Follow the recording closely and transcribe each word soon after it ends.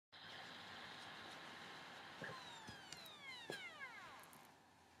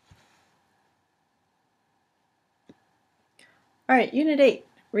All right, Unit 8,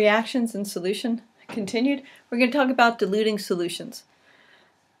 Reactions and Solution continued. We're going to talk about diluting solutions.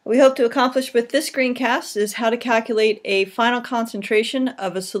 What we hope to accomplish with this screencast is how to calculate a final concentration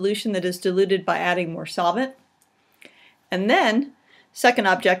of a solution that is diluted by adding more solvent. And then, second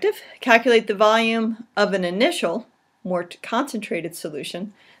objective, calculate the volume of an initial, more concentrated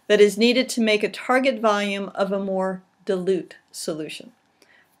solution that is needed to make a target volume of a more dilute solution.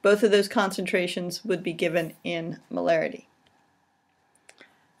 Both of those concentrations would be given in molarity.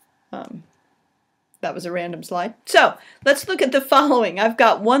 That was a random slide. So let's look at the following. I've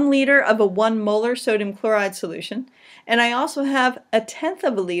got 1 liter of a 1 molar sodium chloride solution, and I also have 1/10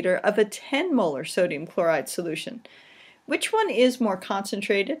 of a liter of a 10 molar sodium chloride solution. Which one is more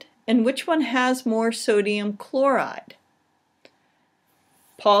concentrated, and which one has more sodium chloride?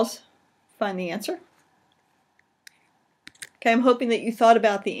 Pause, find the answer. Okay, I'm hoping that you thought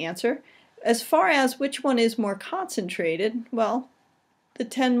about the answer. As far as which one is more concentrated, well, the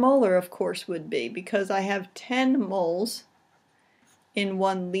 10 molar, of course, would be, because I have 10 moles in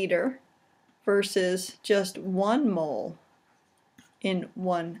 1 liter versus just 1 mole in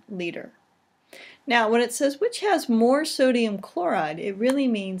 1 liter. Now, when it says which has more sodium chloride, it really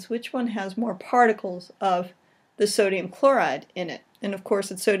means which one has more particles of the sodium chloride in it. And of course,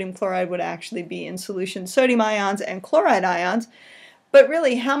 its sodium chloride would actually be in solution sodium ions and chloride ions. But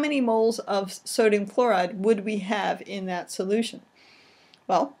really, how many moles of sodium chloride would we have in that solution?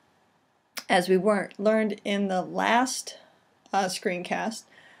 Well, as we learned in the last screencast,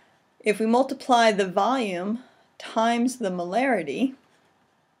 if we multiply the volume times the molarity,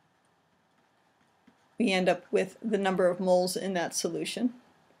 we end up with the number of moles in that solution.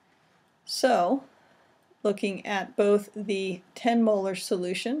 So, looking at both the 10 molar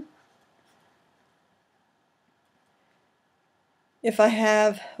solution, if I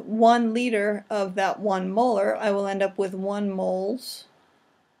have 1 liter of that 1 molar, I will end up with 1 moles.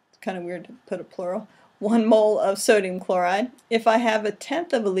 Kind of weird to put a plural, 1 mole of sodium chloride. If I have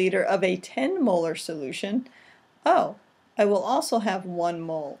 1/10 of a liter of a 10 molar solution, I will also have 1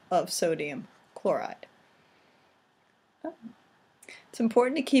 mole of sodium chloride. It's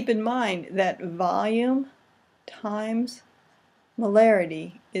important to keep in mind that volume times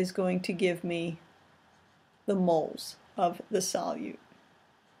molarity is going to give me the moles of the solute.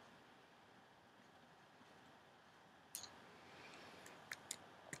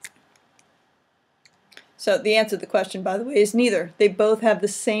 So the answer to the question, by the way, is neither. They both have the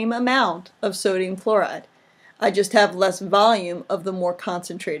same amount of sodium chloride. I just have less volume of the more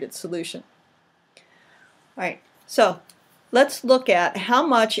concentrated solution. All right, so let's look at how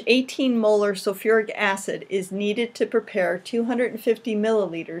much 18 molar sulfuric acid is needed to prepare 250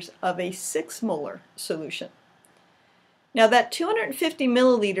 milliliters of a 6 molar solution. Now that 250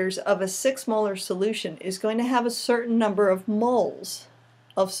 milliliters of a 6 molar solution is going to have a certain number of moles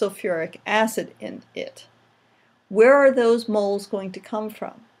of sulfuric acid in it. Where are those moles going to come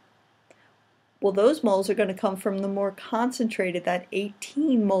from? Well, those moles are going to come from the more concentrated, that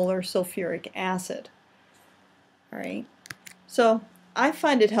 18 molar sulfuric acid. All right, so I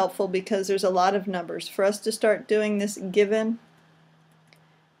find it helpful because there's a lot of numbers for us to start doing this given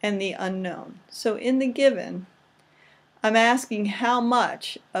and the unknown. So in the given, I'm asking how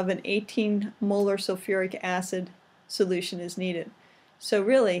much of an 18 molar sulfuric acid solution is needed. So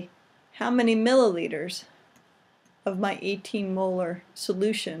really, how many milliliters of my 18 molar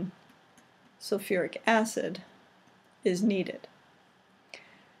solution sulfuric acid is needed?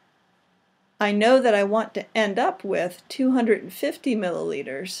 I know that I want to end up with 250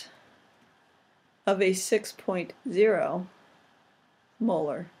 milliliters of a 6.0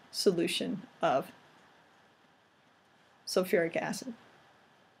 molar solution of sulfuric acid.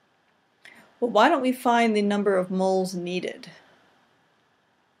 Well, why don't we find the number of moles needed?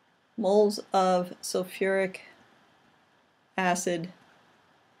 Moles of sulfuric acid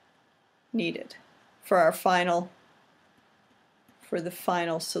needed for the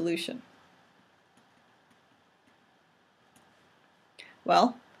final solution.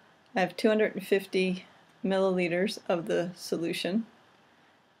 Well, I have 250 milliliters of the solution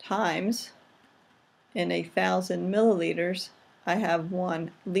times, in 1,000 milliliters, I have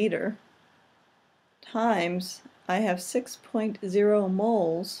 1 liter, times I have 6.0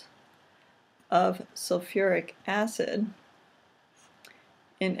 moles of sulfuric acid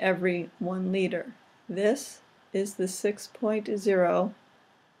in every 1 liter. This is the 6.0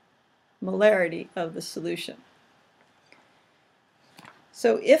 molarity of the solution.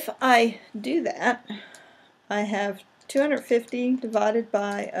 So if I do that, I have 250 divided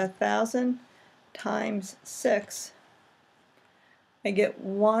by 1,000 times 6. I get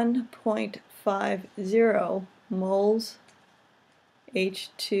 1.50 moles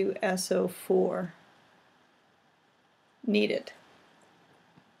H2SO4 needed.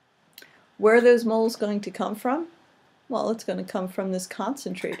 Where are those moles going to come from? Well, it's going to come from this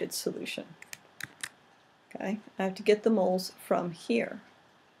concentrated solution. Okay, I have to get the moles from here.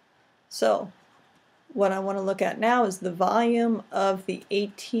 So what I want to look at now is the volume of the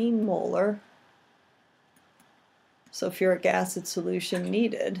 18 molar sulfuric acid solution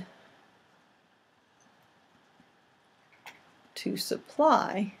needed to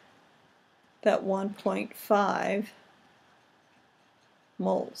supply that 1.5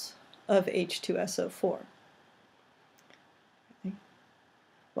 moles of H2SO4. Okay.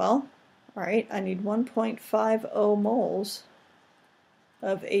 Well, all right, I need 1.50 moles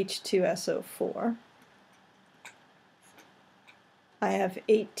of H2SO4. I have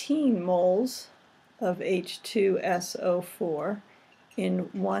 18 moles of H2SO4 in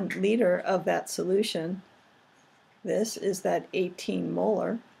 1 liter of that solution. This is that 18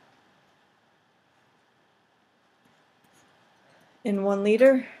 molar. In 1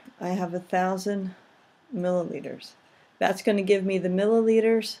 liter, I have 1,000 milliliters. That's going to give me the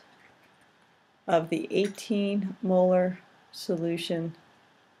milliliters of the 18 molar solution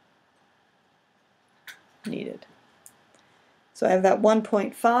needed. So I have that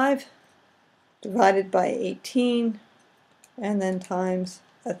 1.5 divided by 18 and then times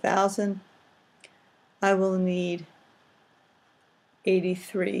 1,000. I will need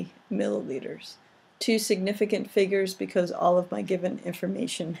 83 milliliters. 2 significant figures because all of my given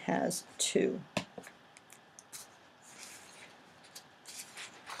information has 2.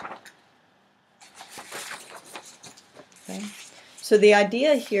 Okay. So the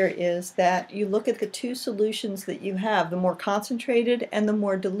idea here is that you look at the 2 solutions that you have, the more concentrated and the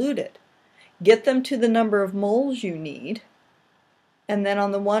more diluted. Get them to the number of moles you need, and then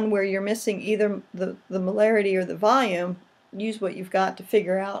on the one where you're missing either the molarity or the volume, use what you've got to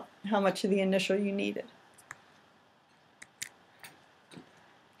figure out how much of the initial you needed.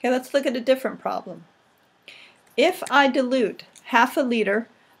 Okay, let's look at a different problem. If I dilute half a liter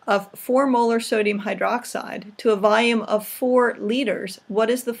of 4 molar sodium hydroxide to a volume of 4 liters, what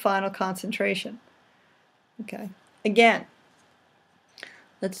is the final concentration? Okay, again,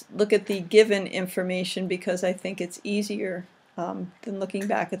 let's look at the given information because I think it's easier than looking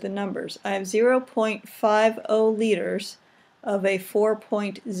back at the numbers. I have 0.50 liters of a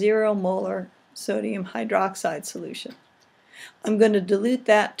 4.0 molar sodium hydroxide solution. I'm going to dilute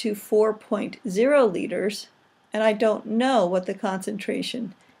that to 4.0 liters, and I don't know what the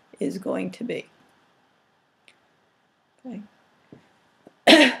concentration is going to be. Okay.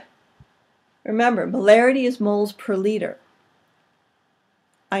 Remember, molarity is moles per liter.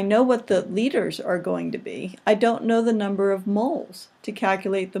 I know what the liters are going to be. I don't know the number of moles to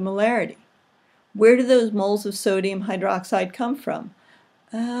calculate the molarity. Where do those moles of sodium hydroxide come from?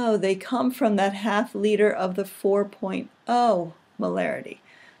 Oh, they come from that half liter of the 4.0 molarity.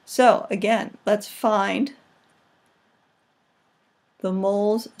 So again, let's find the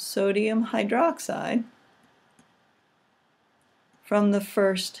moles sodium hydroxide from the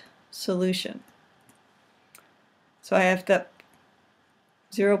first solution. So I have to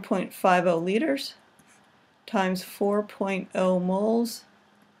 0.50 liters times 4.0 moles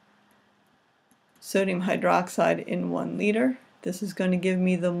sodium hydroxide in 1 liter. This is going to give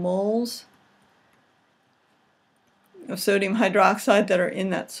me the moles of sodium hydroxide that are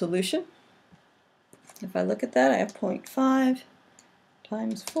in that solution. If I look at that, I have 0.5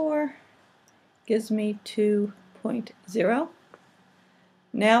 times 4 gives me 2.0.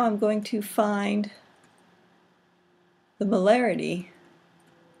 Now I'm going to find the molarity.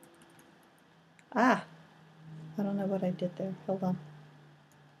 I don't know what I did there. Hold on.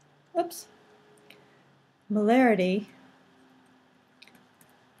 Oops. Molarity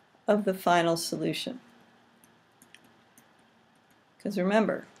of the final solution. Because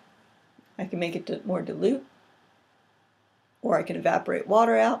remember, I can make it more dilute, or I can evaporate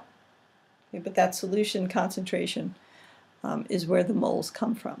water out, okay, but that solution concentration is where the moles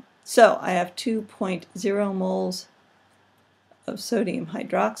come from. So I have 2.0 moles of sodium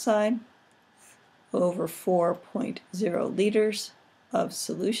hydroxide over 4.0 liters of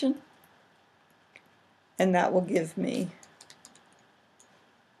solution, and that will give me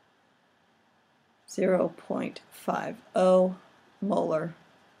 0.50 molar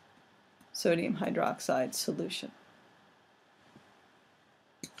sodium hydroxide solution.